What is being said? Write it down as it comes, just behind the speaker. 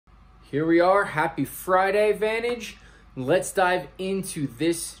Here we are. Happy Friday, Vantage. Let's dive into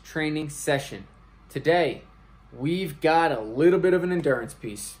this training session. Today, we've got a little bit of an endurance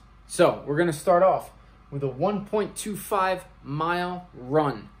piece. So we're going to start off with a 1.25 mile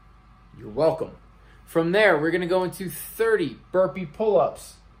run. You're welcome. From there, we're going to go into 30 burpee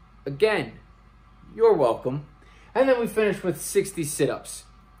pull-ups. Again, you're welcome. And then we finish with 60 sit-ups.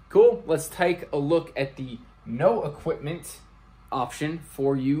 Cool? Let's take a look at the no equipment option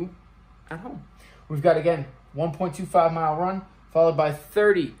for you at home. We've got, again, 1.25 mile run followed by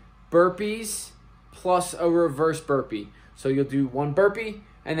 30 burpees plus a reverse burpee. So you'll do one burpee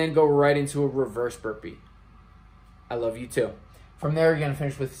and then go right into a reverse burpee. I love you too. From there, you're going to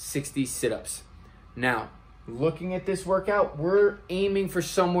finish with 60 sit-ups. Now, looking at this workout, we're aiming for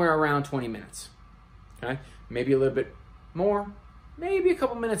somewhere around 20 minutes. Okay? Maybe a little bit more, maybe a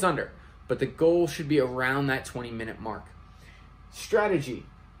couple minutes under, but the goal should be around that 20-minute mark. Strategy.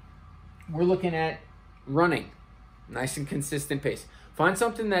 We're looking at running, nice and consistent pace. Find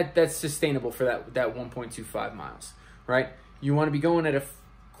something that's sustainable for that 1.25 miles, right? You want to be going at a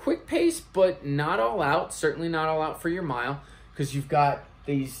quick pace, but not all out, certainly not all out for your mile, because you've got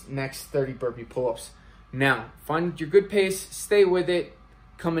these next 30 burpee pull-ups. Now, find your good pace, stay with it.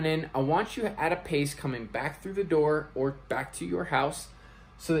 Coming in, I want you at a pace coming back through the door or back to your house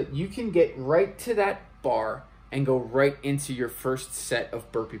so that you can get right to that bar and go right into your first set of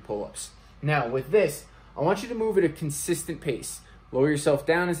burpee pull-ups. Now, with this, I want you to move at a consistent pace. Lower yourself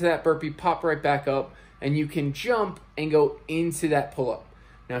down into that burpee, pop right back up, and you can jump and go into that pull-up.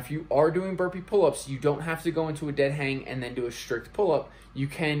 Now, if you are doing burpee pull-ups, you don't have to go into a dead hang and then do a strict pull-up. You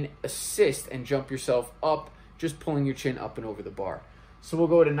can assist and jump yourself up, just pulling your chin up and over the bar. So we'll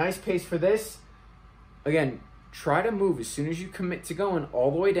go at a nice pace for this. Again, try to move as soon as you commit to going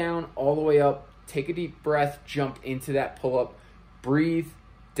all the way down, all the way up. Take a deep breath, jump into that pull-up, breathe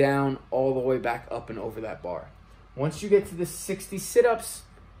down all the way back up and over that bar. Once you get to the 60 sit-ups,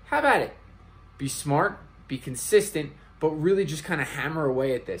 have at it. Be smart, be consistent, but really just kind of hammer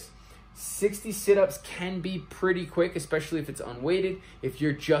away at this. 60 sit-ups can be pretty quick, especially if it's unweighted. If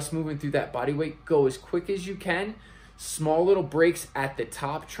you're just moving through that body weight, go as quick as you can. Small little breaks at the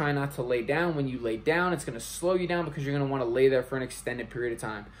top. Try not to lay down. When you lay down, it's going to slow you down because you're going to want to lay there for an extended period of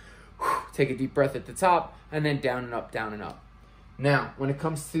time. Take a deep breath at the top and then down and up, down and up. Now, when it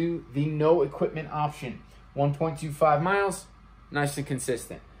comes to the no equipment option, 1.25 miles, nice and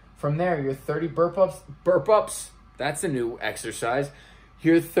consistent. From there, your 30 burp ups, that's a new exercise.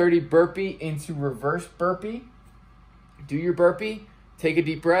 Your 30 burpee into reverse burpee. Do your burpee, take a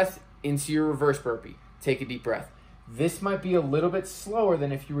deep breath into your reverse burpee. Take a deep breath. This might be a little bit slower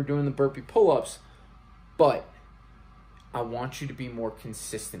than if you were doing the burpee pull-ups, but I want you to be more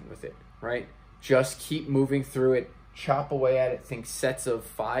consistent with it, right? Just keep moving through it, chop away at it, think sets of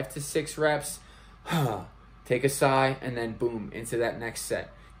 5 to 6 reps, take a sigh, and then boom, into that next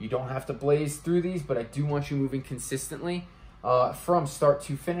set. You don't have to blaze through these, but I do want you moving consistently from start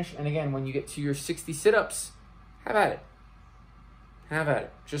to finish. And again, when you get to your 60 sit-ups, have at it. Have at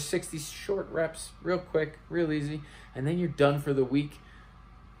it. Just 60 short reps, real quick, real easy, and then you're done for the week,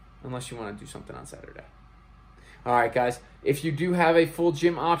 unless you want to do something on Saturday. All right, guys, if you do have a full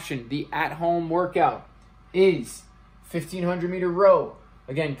gym option, the at-home workout is 1,500 meter row.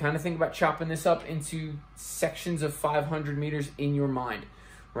 Again, kind of think about chopping this up into sections of 500 meters in your mind,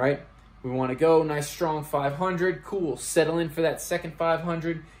 right? We want to go nice, strong 500. Cool. Settle in for that second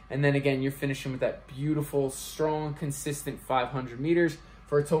 500. And then again, you're finishing with that beautiful, strong, consistent 500 meters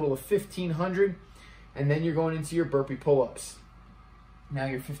for a total of 1,500. And then you're going into your burpee pull-ups. Now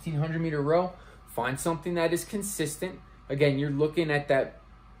your 1,500 meter row, find something that is consistent. Again, you're looking at that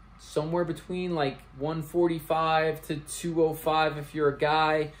somewhere between like 145 to 205 if you're a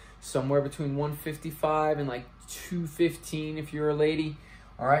guy. Somewhere between 155 and like 215 if you're a lady.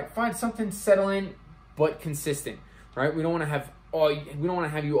 All right, find something, settle in, but consistent, right? We don't want to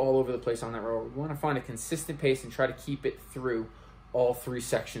have you all over the place on that row. We want to find a consistent pace and try to keep it through all 3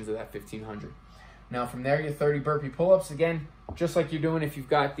 sections of that 1,500. Now from there, your 30 burpee pull-ups, again, just like you're doing if you've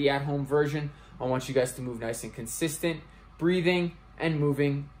got the at-home version. I want you guys to move nice and consistent, breathing and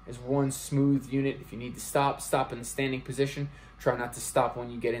moving as one smooth unit. If you need to stop, stop in the standing position. Try not to stop when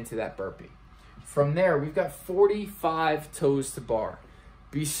you get into that burpee. From there, we've got 45 toes to bar.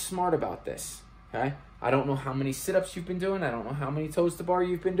 Be smart about this, okay? I don't know how many sit-ups you've been doing. I don't know how many toes to bar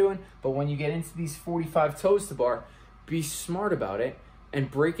you've been doing. But when you get into these 45 toes to bar, be smart about it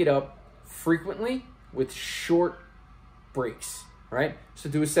and break it up frequently with short breaks, right? So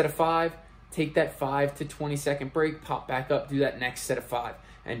do a set of 5. Take that 5 to 20 second break, pop back up, do that next set of 5,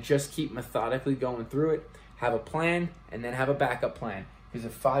 and just keep methodically going through it. Have a plan and then have a backup plan. Because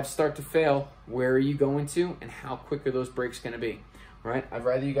if 5 start to fail, where are you going to and how quick are those breaks going to be? Right? I'd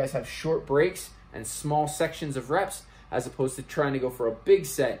rather you guys have short breaks and small sections of reps as opposed to trying to go for a big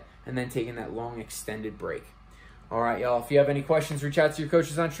set and then taking that long extended break. All right, y'all. If you have any questions, reach out to your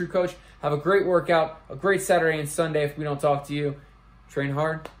coaches on True Coach. Have a great workout, a great Saturday and Sunday if we don't talk to you. Train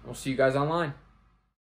hard. We'll see you guys online.